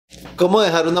¿Cómo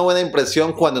dejar una buena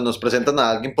impresión cuando nos presentan a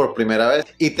alguien por primera vez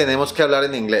y tenemos que hablar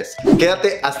en inglés?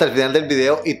 Quédate hasta el final del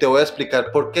video y te voy a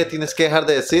explicar por qué tienes que dejar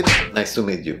de decir nice to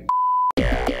meet you.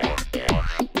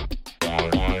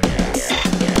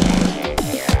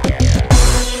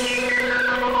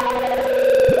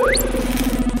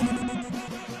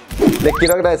 Le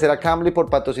quiero agradecer a Cambly por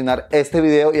patrocinar este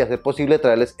video y hacer posible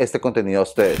traerles este contenido a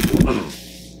ustedes.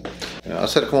 Me voy a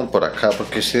hacer como por acá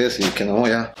porque sí decidí que no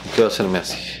quiero hacerme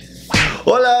así.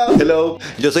 Hola, hello,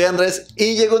 yo soy Andrés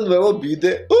y llega un nuevo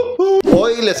video.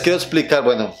 Hoy les quiero explicar,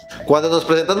 bueno, cuando nos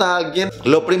presentan a alguien,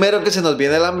 lo primero que se nos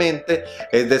viene a la mente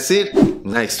es decir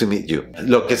nice to meet you,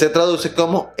 lo que se traduce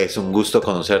como es un gusto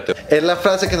conocerte. Es la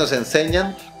frase que nos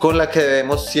enseñan con la que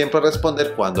debemos siempre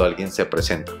responder cuando alguien se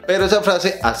presenta. Pero esa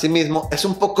frase asimismo es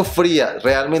un poco fría,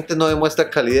 realmente no demuestra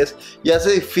calidez y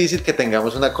hace difícil que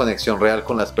tengamos una conexión real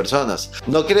con las personas.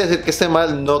 No quiere decir que esté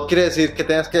mal, no quiere decir que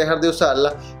tengas que dejar de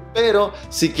usarla, pero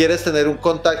si quieres tener un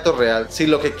contacto real, si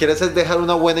lo que quieres es dejar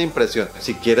una buena impresión,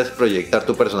 si quieres proyectar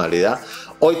tu personalidad,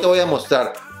 hoy te voy a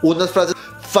mostrar unas frases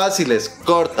fáciles,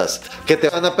 cortas, que te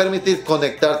van a permitir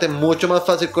conectarte mucho más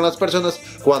fácil con las personas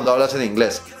cuando hablas en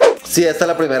inglés. Si esta es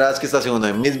la primera vez que estás en uno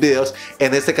de mis videos,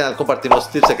 en este canal compartimos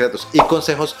tips secretos y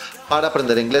consejos para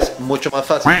aprender inglés mucho más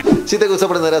fácil. Si te gusta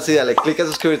aprender así, dale click a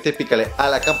suscribirte y pícale a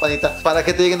la campanita para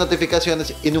que te lleguen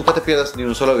notificaciones y nunca te pierdas ni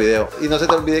un solo video. Y no se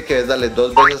te olvide que debes darle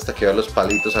 2 veces hasta que veas los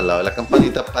palitos al lado de la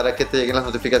campanita para que te lleguen las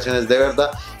notificaciones de verdad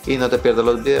y no te pierdas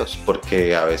los videos,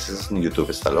 porque a veces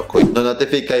YouTube está loco y no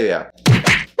notifica y vea.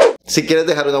 Si quieres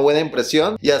dejar una buena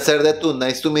impresión y hacer de tu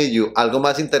nice to meet you algo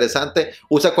más interesante,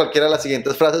 usa cualquiera de las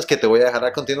siguientes frases que te voy a dejar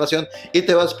a continuación y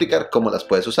te voy a explicar cómo las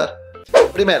puedes usar.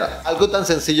 Primera, algo tan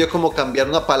sencillo como cambiar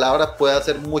una palabra puede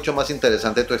hacer mucho más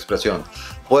interesante tu expresión.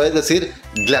 Puedes decir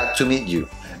glad to meet you.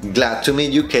 Glad to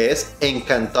meet you, que es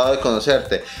encantado de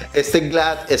conocerte. Este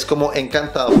glad es como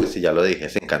encantado, pues si ya lo dije,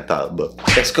 es encantado.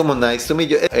 Es como nice to meet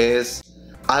you, es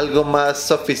algo más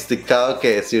sofisticado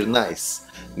que decir nice.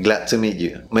 Glad to meet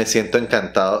you. Me siento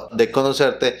encantado de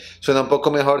conocerte. Suena un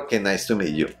poco mejor que nice to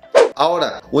meet you.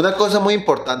 Ahora, una cosa muy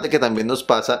importante que también nos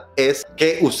pasa es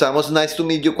que usamos nice to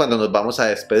meet you cuando nos vamos a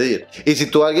despedir. Y si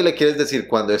tú a alguien le quieres decir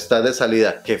cuando estás de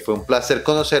salida que fue un placer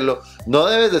conocerlo, no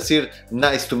debes decir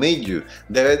nice to meet you.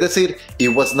 Debes decir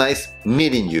it was nice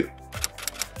meeting you.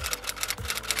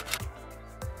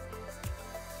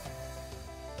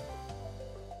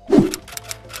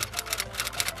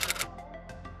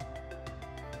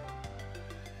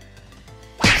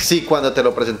 Si cuando te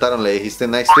lo presentaron le dijiste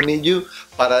nice to meet you,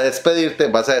 para despedirte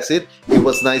vas a decir it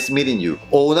was nice meeting you.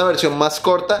 O una versión más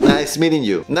corta, nice meeting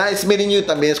you. Nice meeting you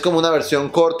también es como una versión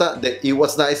corta de it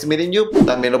was nice meeting you.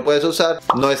 También lo puedes usar.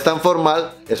 No es tan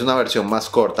formal, es una versión más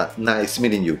corta, nice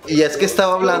meeting you. Y es que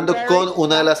estaba hablando con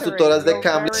una de las tutoras de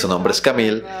Cambly, su nombre es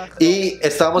Camille, y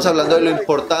estábamos hablando de lo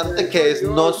importante que es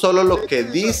no solo lo que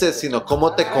dices, sino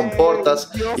cómo te comportas.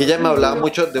 Y ella me hablaba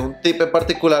mucho de un tip en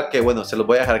particular que, bueno, se los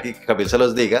voy a dejar aquí que Camille se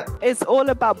los diga. It's all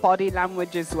about body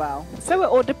language as well. So it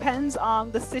all depends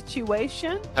on the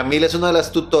situation. Camille es una de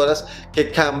las tutoras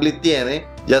que Cambly tiene.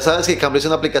 Ya sabes que Cambly es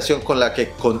una aplicación con la que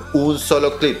con un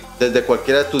solo clic, desde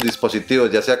cualquiera de tus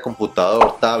dispositivos, ya sea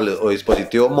computador, tablet o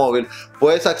dispositivo móvil,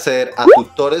 puedes acceder a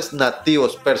tutores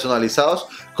nativos personalizados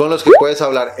con los que puedes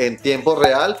hablar en tiempo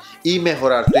real y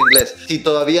mejorar tu inglés. Si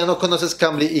todavía no conoces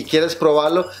Cambly y quieres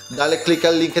probarlo, dale clic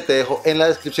al link que te dejo en la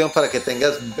descripción para que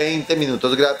tengas 20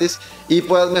 minutos gratis y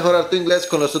puedas mejorar tu inglés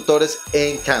con los tutores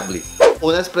en Cambly.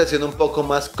 Una expresión un poco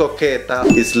más coqueta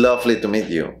is lovely to meet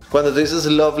you. Cuando tú dices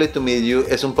lovely to meet you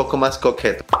es un poco más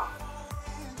coqueto.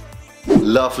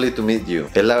 Lovely to meet you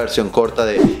es la versión corta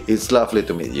de it's lovely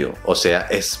to meet you, o sea,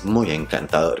 es muy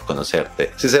encantador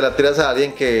conocerte. Si se la tiras a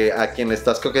alguien a quien le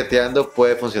estás coqueteando,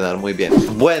 puede funcionar muy bien.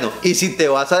 Bueno, y si te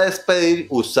vas a despedir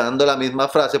usando la misma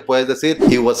frase, puedes decir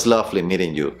it was lovely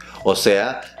meeting you, o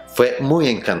sea, fue muy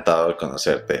encantador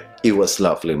conocerte. It was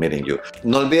lovely meeting you.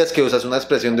 No olvides que usas una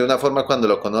expresión de una forma cuando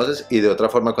lo conoces y de otra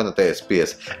forma cuando te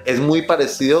despides. Es muy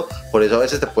parecido, por eso a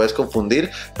veces te puedes confundir,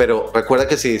 pero recuerda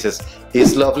que si dices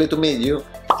it's lovely to meet you,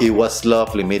 it was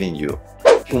lovely meeting you.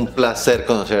 Un placer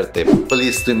conocerte.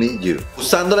 Pleased to meet you.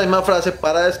 Usando la misma frase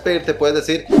para despedirte puedes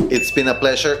decir it's been a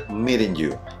pleasure meeting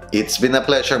you. It's been a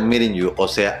pleasure meeting you. O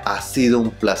sea, ha sido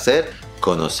un placer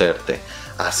conocerte.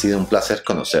 Ha sido un placer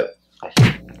conocerte.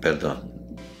 Perdón.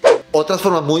 Otras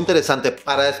formas muy interesantes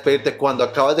para despedirte cuando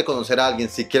acabas de conocer a alguien,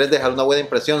 si quieres dejar una buena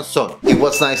impresión, son it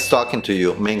was nice talking to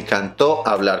you. Me encantó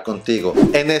hablar contigo.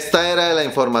 En esta era de la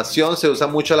información se usa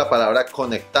mucho la palabra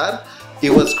conectar. It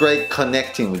was great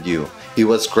connecting with you. It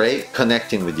was great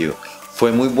connecting with you.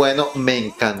 Fue muy bueno, me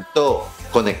encantó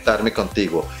conectarme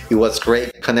contigo. It was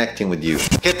great connecting with you.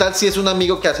 ¿Qué tal si es un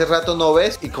amigo que hace rato no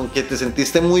ves y con quien te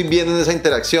sentiste muy bien en esa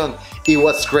interacción? It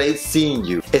was great seeing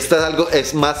you. Esta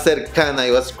es más cercana.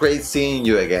 It was great seeing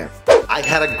you again. I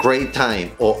had a great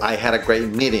time o I had a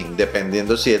great meeting,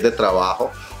 dependiendo si es de trabajo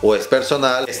o es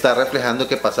personal. Está reflejando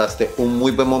que pasaste un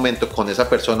muy buen momento con esa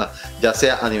persona, ya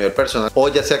sea a nivel personal o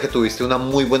ya sea que tuviste una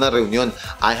muy buena reunión.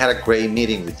 I had a great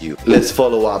meeting with you. Let's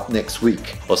follow up next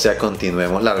week. O sea,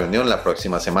 continuemos la reunión la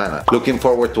próxima semana. Looking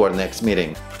forward to our next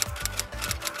meeting.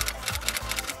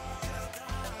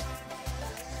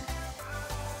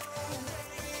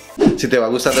 Si te va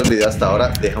gustando el video hasta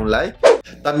ahora, deja un like.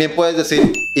 También puedes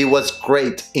decir, it was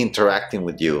great interacting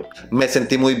with you. Me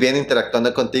sentí muy bien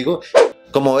interactuando contigo.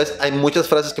 Como ves, hay muchas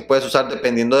frases que puedes usar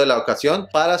dependiendo de la ocasión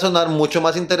para sonar mucho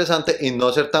más interesante y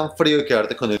no ser tan frío y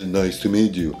quedarte con el nice to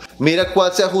meet you. Mira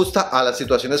cuál se ajusta a las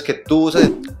situaciones que tú usas.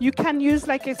 You can use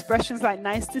like expressions like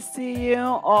nice to see you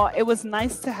or it was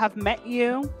nice to have met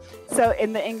you. So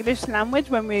in the English language,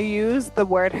 when we use the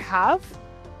word have,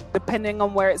 depending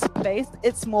on where it's placed,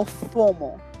 it's more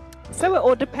formal. So it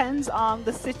all depends on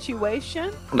the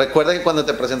situation. Recuerda que cuando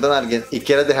te presentan a alguien y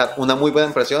quieres dejar una muy buena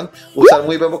impresión, usar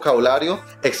muy buen vocabulario,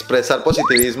 expresar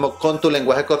positivismo con tu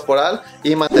lenguaje corporal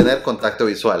y mantener contacto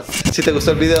visual. Si te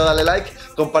gustó el video, dale like,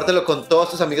 compártelo con todos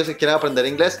tus amigos que quieran aprender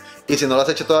inglés y si no lo has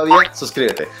hecho todavía,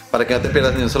 suscríbete para que no te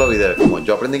pierdas ni un solo video. Como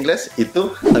yo aprendí inglés y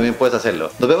tú también puedes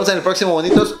hacerlo. Nos vemos en el próximo,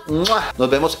 bonitos. Nos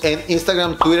vemos en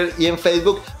Instagram, Twitter y en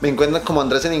Facebook. Me encuentran como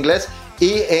Andrés en Inglés.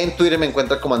 Y en Twitter me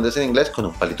encuentran como Andrés en Inglés con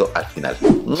un palito al final.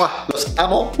 Los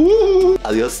amo.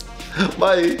 Adiós.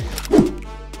 Bye.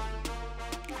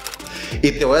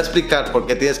 Y te voy a explicar por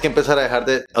qué tienes que empezar a dejar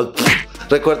de...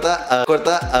 Recuerda,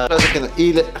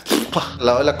 y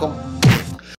lado de la